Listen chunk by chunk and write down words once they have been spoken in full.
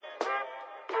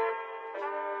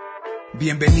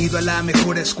Bienvenido a la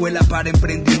mejor escuela para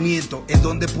emprendimiento, en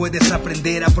donde puedes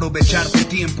aprender a aprovechar tu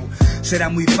tiempo. Será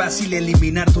muy fácil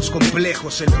eliminar tus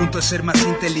complejos, el punto es ser más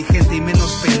inteligente y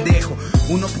menos pendejo.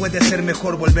 Uno puede ser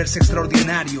mejor, volverse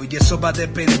extraordinario, y eso va a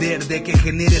depender de que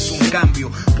generes un cambio.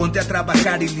 Ponte a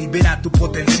trabajar y libera tu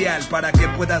potencial para que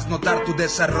puedas notar tu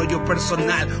desarrollo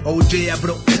personal. Oh yeah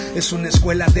bro, es una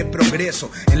escuela de progreso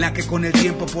en la que con el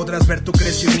tiempo podrás ver tu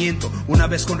crecimiento. Una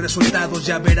vez con resultados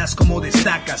ya verás cómo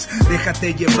destacas.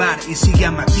 Déjate llevar y sigue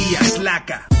a Matías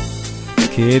Laca.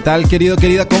 ¿Qué tal, querido,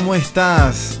 querida? ¿Cómo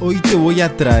estás? Hoy te voy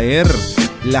a traer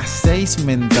las 6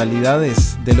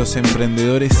 mentalidades de los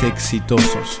emprendedores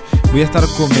exitosos. Voy a estar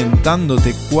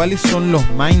comentándote cuáles son los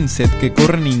mindsets que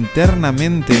corren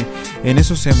internamente en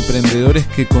esos emprendedores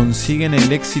que consiguen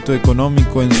el éxito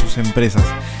económico en sus empresas.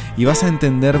 Y vas a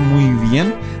entender muy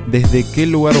bien desde qué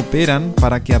lugar operan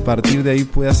para que a partir de ahí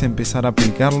puedas empezar a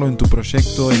aplicarlo en tu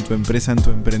proyecto, en tu empresa, en tu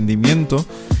emprendimiento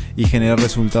y generar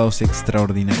resultados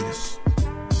extraordinarios.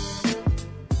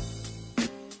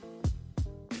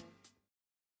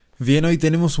 Bien, hoy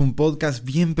tenemos un podcast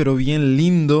bien pero bien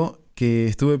lindo que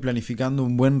estuve planificando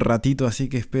un buen ratito, así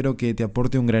que espero que te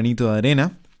aporte un granito de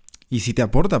arena. Y si te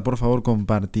aporta, por favor,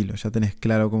 compartilo. Ya tenés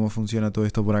claro cómo funciona todo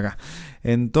esto por acá.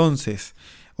 Entonces,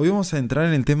 hoy vamos a entrar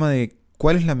en el tema de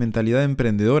cuál es la mentalidad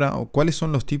emprendedora o cuáles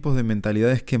son los tipos de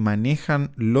mentalidades que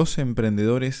manejan los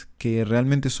emprendedores que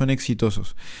realmente son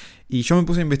exitosos. Y yo me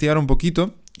puse a investigar un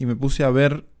poquito y me puse a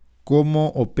ver cómo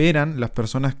operan las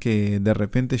personas que de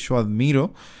repente yo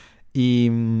admiro. Y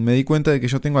me di cuenta de que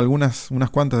yo tengo unas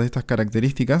cuantas de estas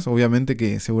características, obviamente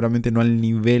que seguramente no al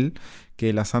nivel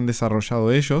que las han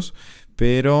desarrollado ellos,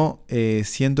 pero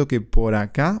siento que por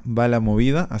acá va la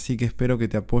movida, así que espero que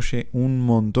te apoye un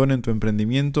montón en tu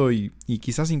emprendimiento y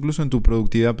quizás incluso en tu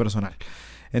productividad personal.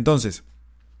 Entonces,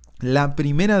 la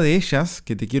primera de ellas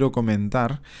que te quiero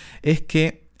comentar es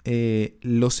que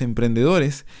los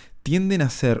emprendedores tienden a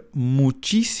ser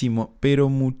muchísimo, pero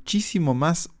muchísimo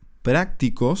más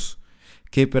prácticos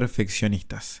que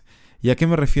perfeccionistas. ¿Y a qué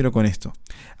me refiero con esto?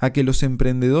 A que los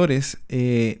emprendedores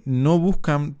no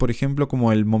buscan, por ejemplo,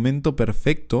 como el momento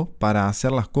perfecto para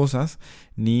hacer las cosas,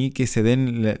 ni que se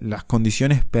den las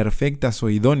condiciones perfectas o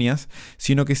idóneas,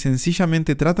 sino que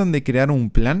sencillamente tratan de crear un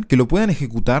plan que lo puedan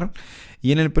ejecutar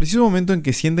y en el preciso momento en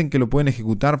que sienten que lo pueden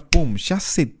ejecutar, ¡pum!, ya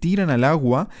se tiran al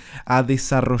agua a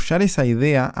desarrollar esa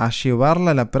idea, a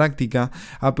llevarla a la práctica,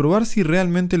 a probar si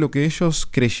realmente lo que ellos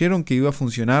creyeron que iba a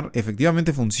funcionar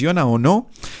efectivamente funciona o no,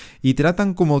 y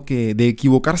tratan como que de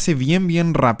equivocarse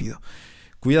bien rápido.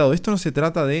 Cuidado, esto no se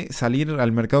trata de salir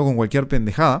al mercado con cualquier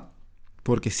pendejada,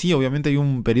 porque sí, obviamente hay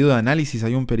un periodo de análisis,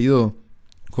 hay un periodo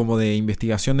como de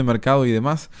investigación de mercado y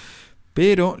demás,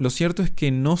 pero lo cierto es que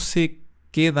no se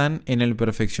quedan en el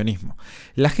perfeccionismo.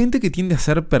 La gente que tiende a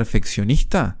ser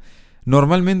perfeccionista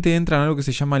normalmente entra en algo que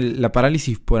se llama la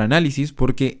parálisis por análisis,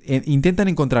 porque intentan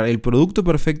encontrar el producto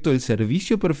perfecto, el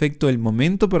servicio perfecto, el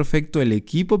momento perfecto, el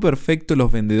equipo perfecto,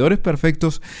 los vendedores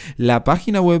perfectos, la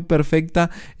página web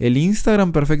perfecta, el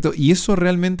Instagram perfecto, y eso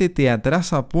realmente te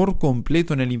atrasa por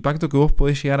completo en el impacto que vos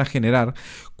podés llegar a generar,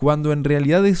 cuando en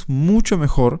realidad es mucho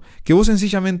mejor que vos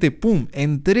sencillamente, ¡pum!,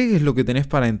 entregues lo que tenés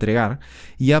para entregar,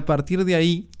 y a partir de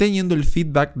ahí, teniendo el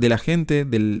feedback de la gente,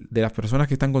 de las personas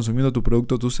que están consumiendo tu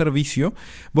producto o tu servicio,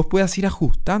 vos puedas ir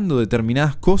ajustando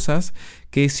determinadas cosas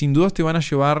que sin dudas te van a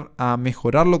llevar a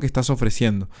mejorar lo que estás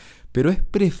ofreciendo. Pero es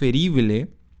preferible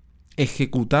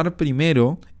ejecutar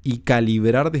primero y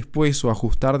calibrar después o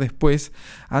ajustar después,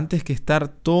 antes que estar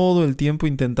todo el tiempo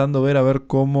intentando ver a ver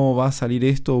cómo va a salir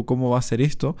esto o cómo va a ser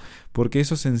esto, porque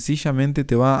eso sencillamente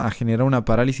te va a generar una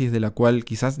parálisis de la cual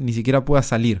quizás ni siquiera puedas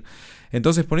salir.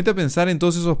 Entonces ponete a pensar en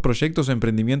todos esos proyectos o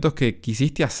emprendimientos que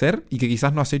quisiste hacer y que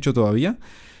quizás no has hecho todavía,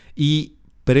 y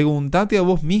pregúntate a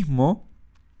vos mismo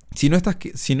si no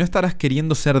estarás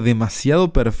queriendo ser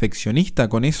demasiado perfeccionista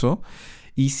con eso,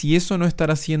 y si eso no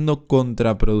estará siendo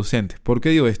contraproducente. ¿Por qué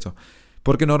digo esto?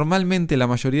 Porque normalmente la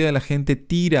mayoría de la gente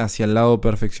tira hacia el lado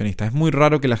perfeccionista. Es muy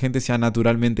raro que la gente sea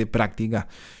naturalmente práctica.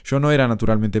 Yo no era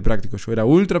naturalmente práctico, yo era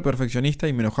ultra perfeccionista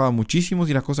y me enojaba muchísimo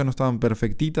si las cosas no estaban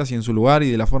perfectitas y en su lugar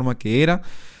y de la forma que era,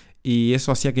 y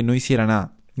eso hacía que no hiciera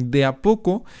nada. De a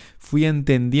poco fui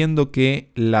entendiendo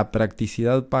que la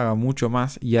practicidad paga mucho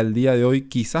más, y al día de hoy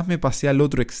quizás me pasé al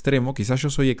otro extremo, quizás yo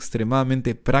soy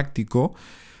extremadamente práctico,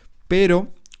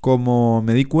 pero como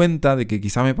me di cuenta de que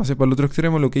quizás me pasé por el otro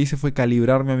extremo, lo que hice fue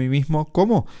calibrarme a mí mismo.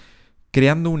 ¿Cómo?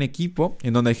 Creando un equipo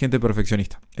en donde hay gente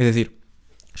perfeccionista. Es decir,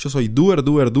 yo soy doer,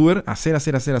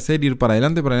 hacer, ir para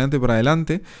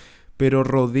adelante, pero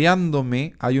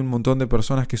rodeándome hay un montón de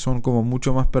personas que son como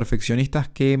mucho más perfeccionistas,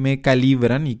 que me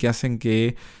calibran y que hacen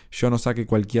que yo no saque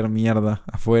cualquier mierda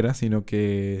afuera, sino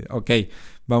que, ok,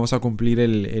 vamos a cumplir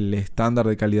el estándar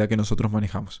de calidad que nosotros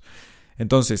manejamos.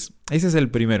 Entonces, ese es el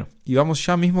primero. Y vamos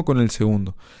ya mismo con el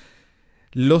segundo.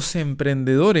 Los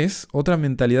emprendedores, otra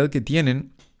mentalidad que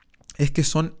tienen es que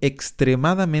son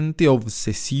extremadamente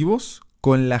obsesivos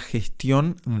con la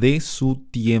gestión de su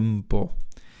tiempo.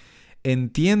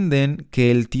 Entienden que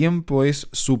el tiempo es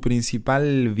su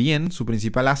principal bien, su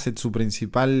principal asset, su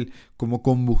principal como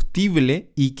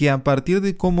combustible, y que a partir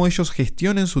de cómo ellos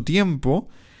gestionen su tiempo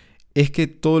es que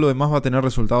todo lo demás va a tener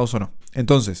resultados o no.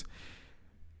 Entonces,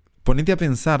 ponete a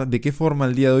pensar de qué forma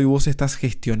el día de hoy vos estás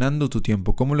gestionando tu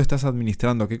tiempo, cómo lo estás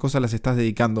administrando, a qué cosas las estás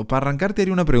dedicando. Para arrancar te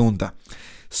haré una pregunta.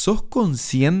 ¿Sos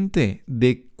consciente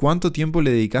de cuánto tiempo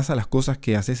le dedicas a las cosas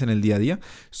que haces en el día a día?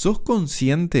 ¿Sos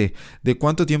consciente de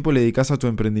cuánto tiempo le dedicas a tu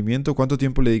emprendimiento? ¿Cuánto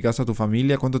tiempo le dedicas a tu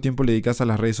familia? ¿Cuánto tiempo le dedicas a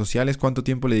las redes sociales? ¿Cuánto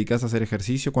tiempo le dedicas a hacer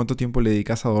ejercicio? ¿Cuánto tiempo le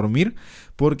dedicas a dormir?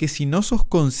 Porque si no sos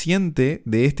consciente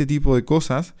de este tipo de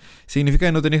cosas, significa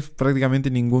que no tenés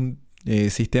prácticamente ningún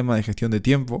sistema de gestión de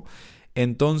tiempo.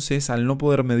 Entonces, al no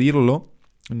poder medirlo,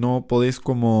 no podés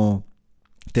como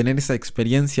tener esa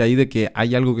experiencia ahí de que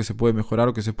hay algo que se puede mejorar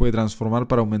o que se puede transformar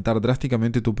para aumentar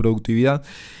drásticamente tu productividad.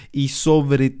 Y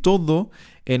sobre todo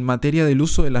en materia del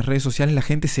uso de las redes sociales, la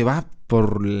gente se va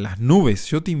por las nubes.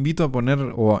 Yo te invito a poner,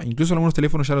 o incluso algunos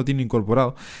teléfonos ya lo tienen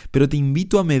incorporado, pero te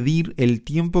invito a medir el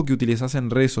tiempo que utilizas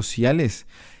en redes sociales.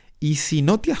 Y si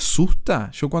no te asusta,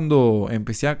 yo cuando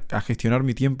empecé a gestionar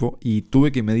mi tiempo y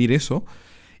tuve que medir eso,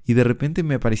 y de repente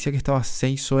me parecía que estaba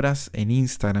 6 horas en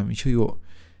Instagram, y yo digo,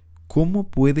 ¿cómo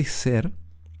puede ser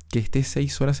que esté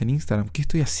 6 horas en Instagram? ¿Qué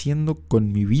estoy haciendo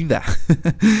con mi vida?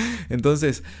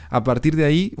 Entonces, a partir de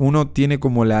ahí, uno tiene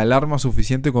como la alarma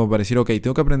suficiente como para decir, ok,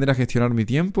 tengo que aprender a gestionar mi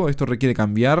tiempo, esto requiere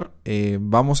cambiar,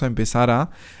 vamos a empezar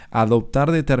a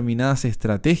adoptar determinadas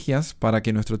estrategias para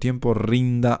que nuestro tiempo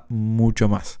rinda mucho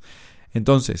más.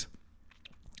 Entonces,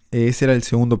 ese era el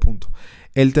segundo punto.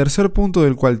 El tercer punto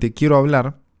del cual te quiero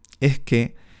hablar es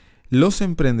que los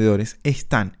emprendedores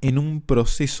están en un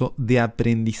proceso de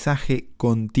aprendizaje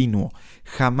continuo.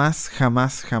 Jamás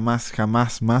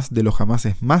más de los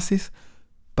jamases máses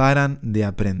paran de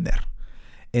aprender.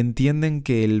 Entienden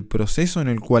que el proceso en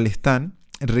el cual están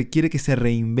requiere que se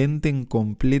reinventen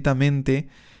completamente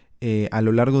a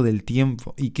lo largo del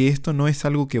tiempo, y que esto no es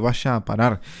algo que vaya a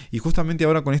parar. Y justamente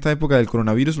ahora con esta época del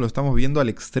coronavirus lo estamos viendo al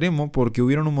extremo, porque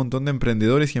hubieron un montón de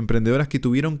emprendedores y emprendedoras que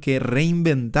tuvieron que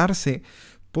reinventarse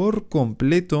por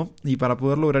completo, y para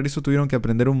poder lograr eso tuvieron que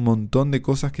aprender un montón de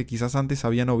cosas que quizás antes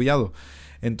habían obviado.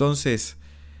 Entonces,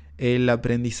 el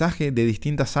aprendizaje de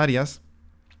distintas áreas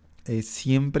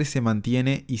siempre se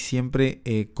mantiene y siempre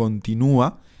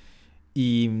continúa.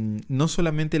 Y no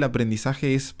solamente el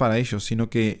aprendizaje es para ellos, sino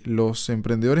que los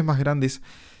emprendedores más grandes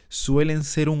suelen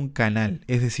ser un canal.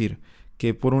 Es decir,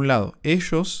 que por un lado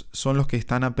ellos son los que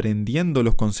están aprendiendo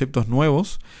los conceptos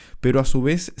nuevos, pero a su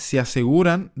vez se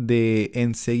aseguran de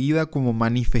enseguida como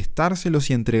manifestárselos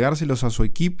y entregárselos a su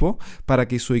equipo para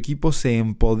que su equipo se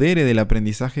empodere del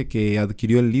aprendizaje que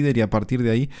adquirió el líder, y a partir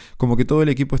de ahí como que todo el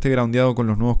equipo esté groundeado con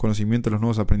los nuevos conocimientos, los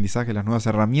nuevos aprendizajes, las nuevas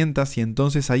herramientas, y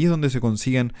entonces ahí es donde se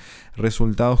consiguen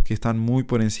resultados que están muy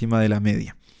por encima de la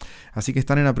media. Así que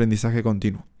están en aprendizaje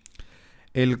continuo.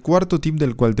 El cuarto tip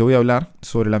del cual te voy a hablar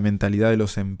sobre la mentalidad de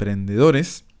los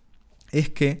emprendedores es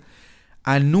que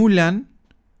anulan,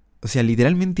 o sea,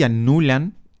 literalmente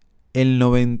anulan el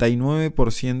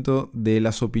 99% de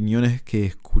las opiniones que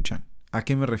escuchan. ¿A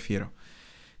qué me refiero?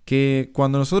 Que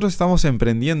cuando nosotros estamos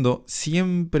emprendiendo,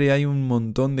 siempre hay un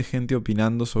montón de gente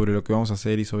opinando sobre lo que vamos a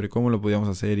hacer y sobre cómo lo podíamos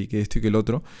hacer y que esto y que el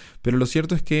otro. Pero lo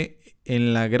cierto es que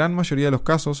en la gran mayoría de los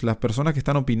casos, las personas que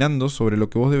están opinando sobre lo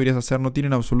que vos deberías hacer no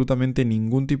tienen absolutamente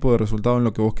ningún tipo de resultado en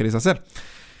lo que vos querés hacer.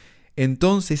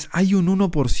 Entonces hay un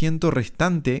 1%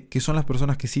 restante que son las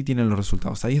personas que sí tienen los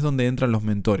resultados. Ahí es donde entran los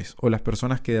mentores o las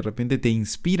personas que de repente te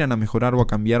inspiran a mejorar o a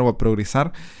cambiar o a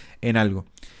progresar en algo.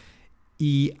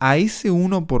 Y a ese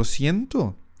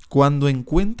 1%, cuando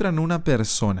encuentran una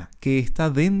persona que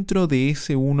está dentro de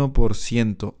ese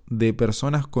 1% de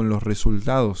personas con los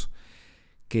resultados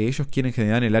que ellos quieren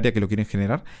generar en el área que lo quieren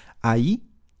generar, ahí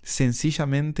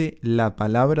sencillamente la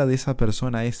palabra de esa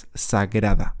persona es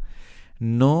sagrada.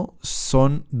 No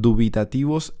son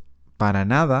dubitativos para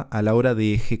nada a la hora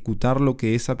de ejecutar lo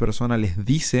que esa persona les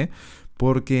dice,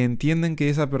 porque entienden que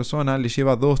esa persona les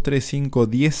lleva 2, 3, 5,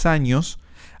 10 años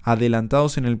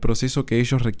adelantados en el proceso que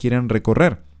ellos requieren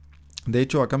recorrer. De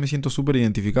hecho, acá me siento súper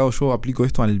identificado, yo aplico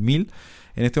esto al 1000.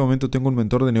 En este momento tengo un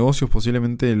mentor de negocios,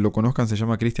 posiblemente lo conozcan, se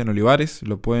llama Cristian Olivares,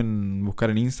 lo pueden buscar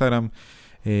en Instagram,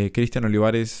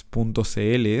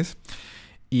 cristianolivares.cl es.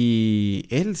 Y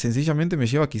él sencillamente me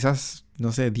lleva quizás,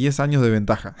 no sé, 10 años de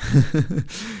ventaja.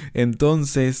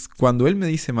 Entonces, cuando él me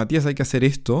dice, Matías, hay que hacer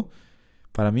esto,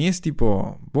 para mí es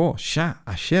tipo, ya,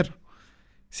 ayer.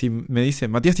 Si me dice,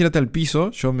 Matías, tírate al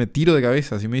piso, yo me tiro de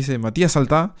cabeza. Si me dice, Matías,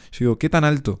 saltá, yo digo, ¿qué tan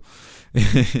alto?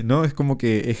 ¿No? Es como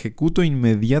que ejecuto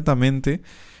inmediatamente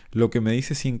lo que me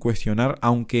dice sin cuestionar,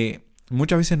 aunque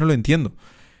muchas veces no lo entiendo.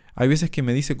 Hay veces que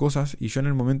me dice cosas y yo en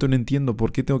el momento no entiendo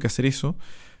por qué tengo que hacer eso,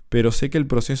 pero sé que el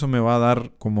proceso me va a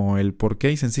dar como el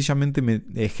porqué y sencillamente me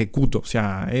ejecuto. O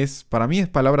sea, para mí es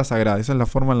palabra sagrada, esa es la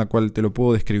forma en la cual te lo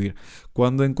puedo describir.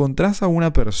 Cuando encontrás a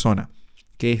una persona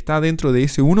que está dentro de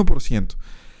ese 1%,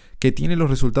 que tiene los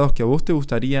resultados que a vos te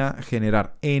gustaría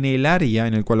generar en el área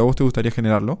en el cual a vos te gustaría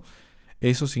generarlo,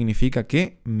 eso significa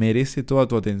que merece toda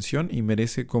tu atención y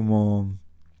merece como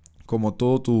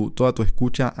toda tu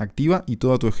escucha activa y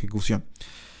toda tu ejecución.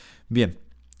 Bien,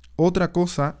 otra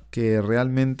cosa que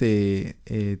realmente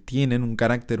tienen un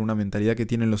carácter, una mentalidad que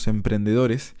tienen los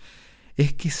emprendedores,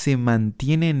 es que se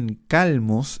mantienen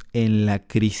calmos en la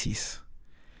crisis.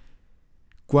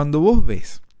 Cuando vos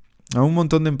ves a un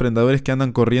montón de emprendedores que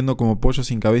andan corriendo como pollos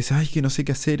sin cabeza, ay, que no sé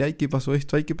qué hacer, ay, que pasó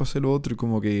esto, ay, que pasó lo otro, y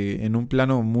como que en un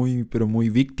plano muy, pero muy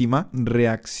víctima,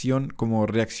 como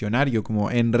reaccionario,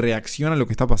 como en reacción a lo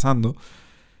que está pasando,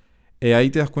 ahí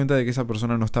te das cuenta de que esa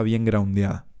persona no está bien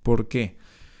groundeada. ¿Por qué?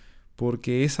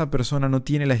 Porque esa persona no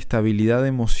tiene la estabilidad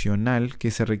emocional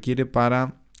que se requiere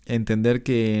para entender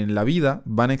que en la vida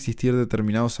van a existir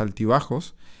determinados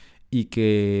altibajos y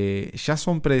que ya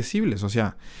son predecibles. O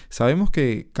sea, sabemos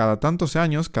que cada tantos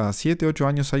años, cada 7, 8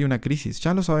 años hay una crisis.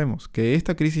 Ya lo sabemos, que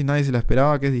esta crisis nadie se la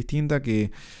esperaba, que es distinta,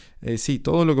 que sí,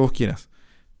 todo lo que vos quieras.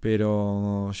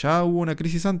 Pero ya hubo una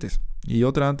crisis antes, y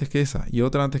otra antes que esa, y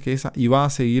otra antes que esa, y va a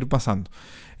seguir pasando.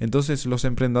 Entonces los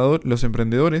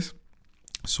emprendedores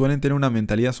suelen tener una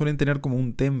mentalidad, suelen tener como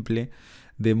un temple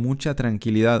de mucha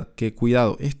tranquilidad. Que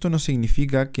cuidado, esto no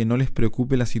significa que no les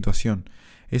preocupe la situación.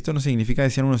 Esto no significa que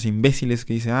sean unos imbéciles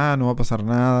que dicen, no va a pasar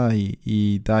nada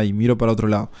y miro para otro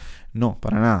lado. No,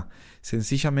 para nada.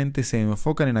 Sencillamente se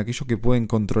enfocan en aquello que pueden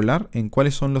controlar, en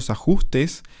cuáles son los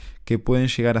ajustes que pueden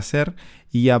llegar a hacer,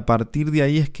 y a partir de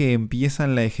ahí es que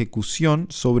empiezan la ejecución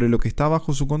sobre lo que está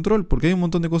bajo su control, porque hay un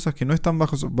montón de cosas que no están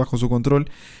bajo su control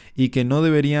y que no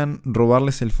deberían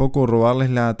robarles el foco o robarles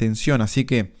la atención. Así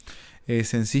que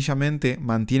sencillamente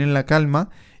mantienen la calma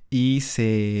y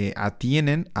se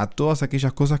atienen a todas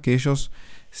aquellas cosas que ellos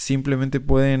simplemente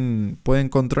pueden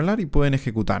controlar y pueden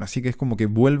ejecutar. Así que es como que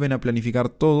vuelven a planificar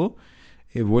todo,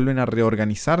 vuelven a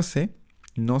reorganizarse,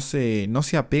 no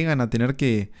se apegan a tener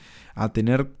que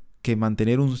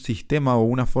mantener un sistema o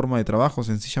una forma de trabajo,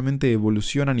 sencillamente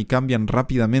evolucionan y cambian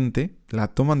rápidamente,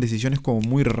 toman decisiones como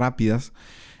muy rápidas,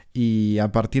 y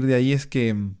a partir de ahí es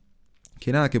que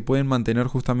pueden mantener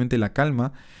justamente la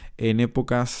calma en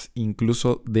épocas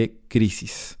incluso de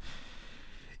crisis.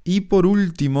 Y por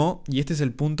último, y este es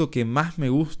el punto que más me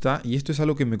gusta, y esto es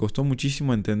algo que me costó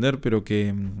muchísimo entender, pero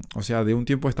que, o sea, de un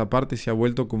tiempo a esta parte se ha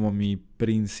vuelto como mi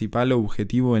principal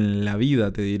objetivo en la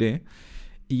vida, te diré,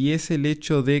 y es el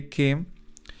hecho de que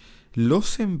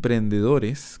los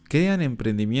emprendedores crean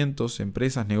emprendimientos,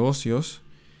 empresas, negocios,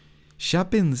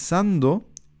 ya pensando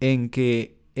en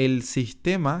que el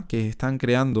sistema que están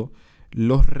creando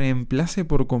los reemplace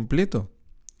por completo.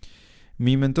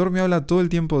 Mi mentor me habla todo el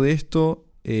tiempo de esto.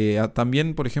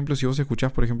 También, por ejemplo, si vos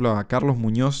escuchás, por ejemplo, a Carlos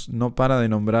Muñoz, no para de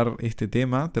nombrar este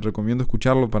tema. Te recomiendo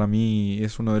escucharlo. Para mí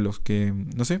es uno de los que,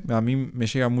 no sé, a mí me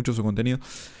llega mucho su contenido.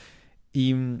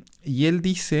 Y él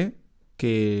dice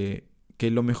que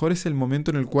lo mejor es el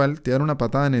momento en el cual te dan una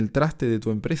patada en el traste de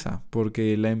tu empresa,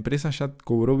 porque la empresa ya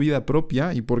cobró vida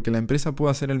propia y porque la empresa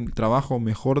puede hacer el trabajo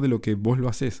mejor de lo que vos lo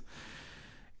haces.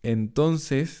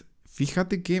 Entonces,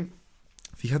 fíjate que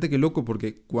loco,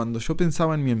 porque cuando yo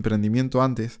pensaba en mi emprendimiento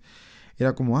antes,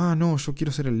 era como, no, yo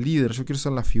quiero ser el líder, yo quiero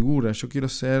ser la figura, yo quiero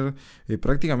ser...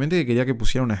 prácticamente quería que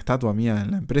pusiera una estatua mía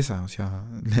en la empresa, o sea,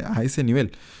 a ese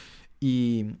nivel.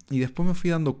 Y después me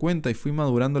fui dando cuenta y fui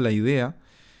madurando la idea,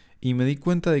 y me di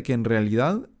cuenta de que en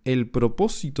realidad el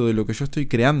propósito de lo que yo estoy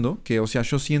creando, que, o sea,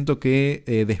 yo siento que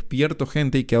despierto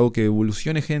gente y que hago que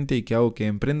evolucione gente y que hago que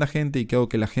emprenda gente y que hago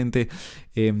que la gente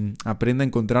aprenda a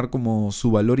encontrar como su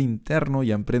valor interno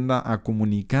y aprenda a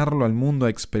comunicarlo al mundo,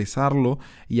 a expresarlo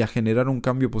y a generar un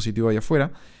cambio positivo allá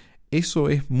afuera. Eso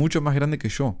es mucho más grande que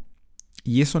yo,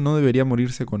 y eso no debería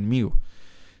morirse conmigo,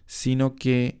 sino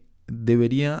que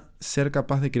debería ser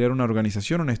capaz de crear una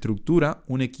organización, una estructura,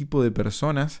 un equipo de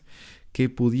personas que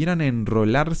pudieran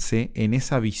enrolarse en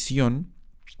esa visión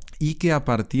y que a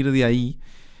partir de ahí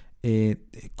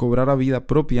cobrara vida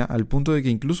propia, al punto de que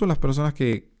incluso las personas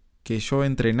que yo he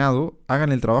entrenado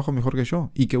hagan el trabajo mejor que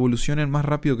yo y que evolucionen más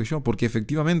rápido que yo, porque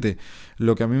efectivamente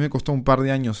lo que a mí me costó un par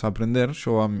de años aprender,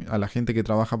 yo a la gente que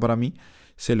trabaja para mí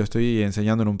se lo estoy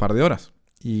enseñando en un par de horas.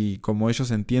 Y como ellos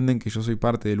entienden que yo soy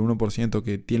parte del 1%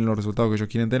 que tienen los resultados que ellos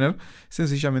quieren tener,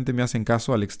 sencillamente me hacen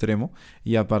caso al extremo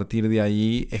y a partir de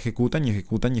ahí ejecutan y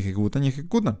ejecutan y ejecutan y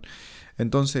ejecutan.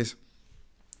 Entonces,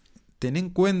 ten en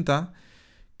cuenta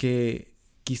que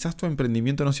quizás tu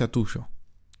emprendimiento no sea tuyo,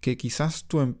 que quizás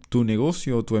tu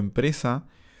negocio o tu empresa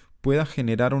pueda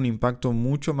generar un impacto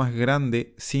mucho más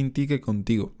grande sin ti que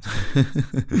contigo.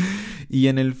 Y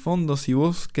en el fondo, si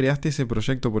vos creaste ese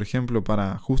proyecto, por ejemplo,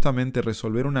 para justamente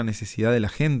resolver una necesidad de la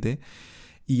gente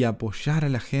y apoyar a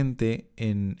la gente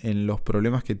en los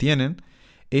problemas que tienen,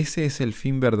 ese es el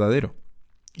fin verdadero.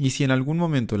 Y si en algún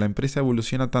momento la empresa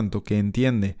evoluciona tanto que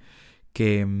entiende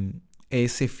que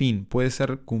ese fin puede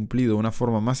ser cumplido de una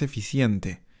forma más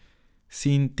eficiente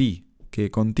sin ti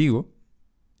que contigo,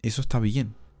 eso está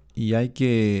bien. Y hay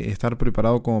que estar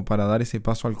preparado como para dar ese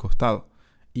paso al costado.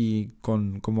 Y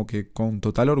con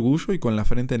total orgullo y con la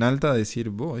frente en alta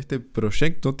decir, este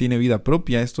proyecto tiene vida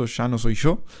propia, esto ya no soy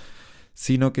yo,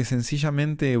 sino que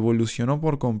sencillamente evolucionó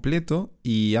por completo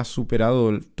y ha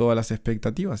superado todas las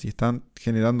expectativas y están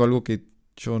generando algo que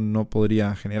yo no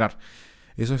podría generar.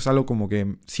 Eso es algo como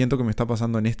que siento que me está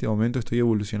pasando en este momento, estoy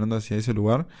evolucionando hacia ese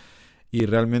lugar. Y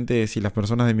realmente si las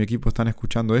personas de mi equipo están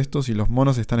escuchando esto, si los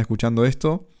monos están escuchando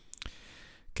esto,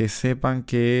 que sepan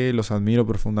que los admiro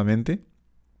profundamente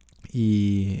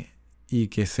y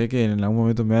que sé que en algún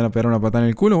momento me van a pegar una patada en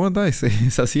el culo. Bueno, es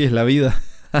así, es la vida.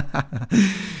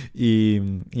 y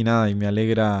nada, y me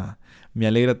alegra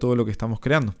todo lo que estamos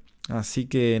creando. Así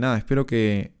que nada, espero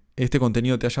que este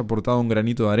contenido te haya aportado un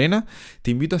granito de arena.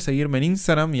 Te invito a seguirme en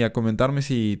Instagram y a comentarme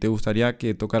si te gustaría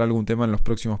que tocara algún tema en los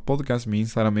próximos podcasts. Mi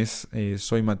Instagram es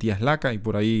soy Matías Laca y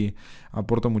por ahí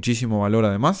aporto muchísimo valor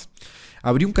además.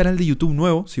 Abrí un canal de YouTube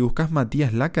nuevo. Si buscas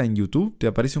Matías Laca en YouTube, te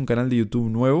aparece un canal de YouTube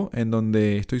nuevo en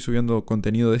donde estoy subiendo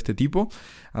contenido de este tipo.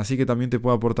 Así que también te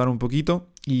puedo aportar un poquito.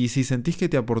 Y si sentís que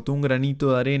te aportó un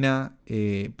granito de arena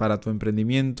para tu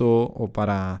emprendimiento o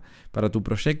para tu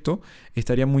proyecto,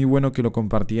 estaría muy bueno que lo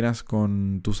compartieras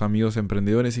con tus amigos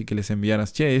emprendedores y que les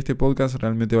enviaras, este podcast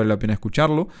realmente vale la pena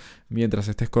escucharlo mientras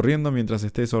estés corriendo, mientras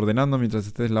estés ordenando, mientras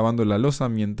estés lavando la loza,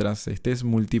 mientras estés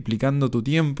multiplicando tu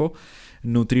tiempo,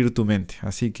 nutrir tu mente.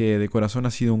 Así que de corazón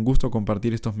ha sido un gusto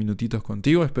compartir estos minutitos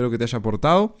contigo. Espero que te haya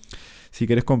aportado. Si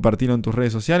querés compartirlo en tus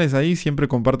redes sociales, ahí siempre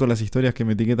comparto las historias que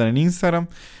me etiquetan en Instagram.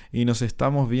 Y nos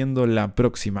estamos viendo la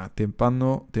próxima. Te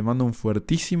mando un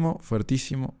fuertísimo,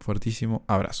 fuertísimo, fuertísimo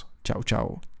abrazo. Chau,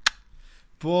 chau.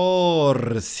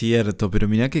 Por cierto, pero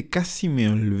mirá que casi me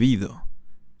olvido.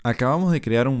 Acabamos de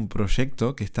crear un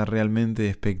proyecto que está realmente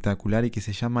espectacular y que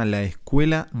se llama La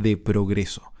Escuela de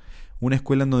Progreso. Una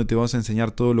escuela en donde te vamos a enseñar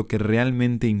todo lo que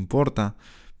realmente importa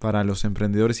para los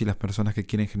emprendedores y las personas que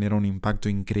quieren generar un impacto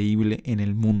increíble en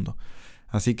el mundo.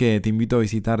 Así que te invito a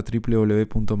visitar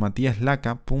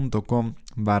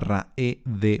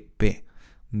www.matiaslaca.com/EDP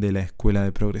de la Escuela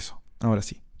de Progreso. Ahora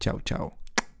sí, chao, chao.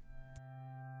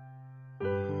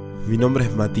 Mi nombre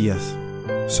es Matías.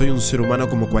 Soy un ser humano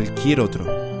como cualquier otro,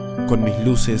 con mis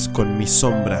luces, con mis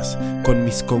sombras, con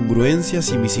mis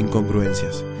congruencias y mis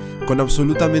incongruencias, con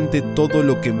absolutamente todo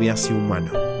lo que me hace humano.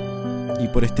 Y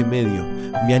por este medio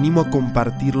me animo a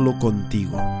compartirlo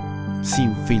contigo,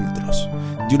 sin filtros,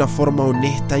 de una forma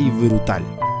honesta y brutal.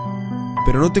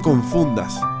 Pero no te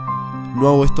confundas, no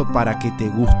hago esto para que te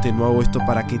guste, no hago esto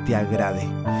para que te agrade.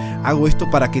 Hago esto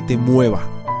para que te mueva,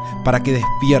 para que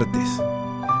despiertes,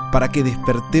 para que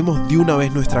despertemos de una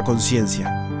vez nuestra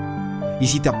conciencia. Y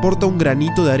si te aporta un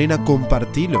granito de arena,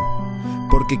 compartilo,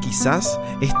 porque quizás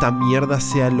esta mierda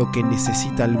sea lo que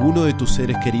necesita alguno de tus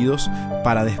seres queridos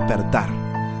para despertar,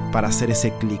 para hacer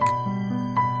ese clic.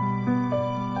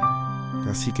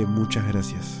 Así que muchas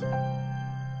gracias.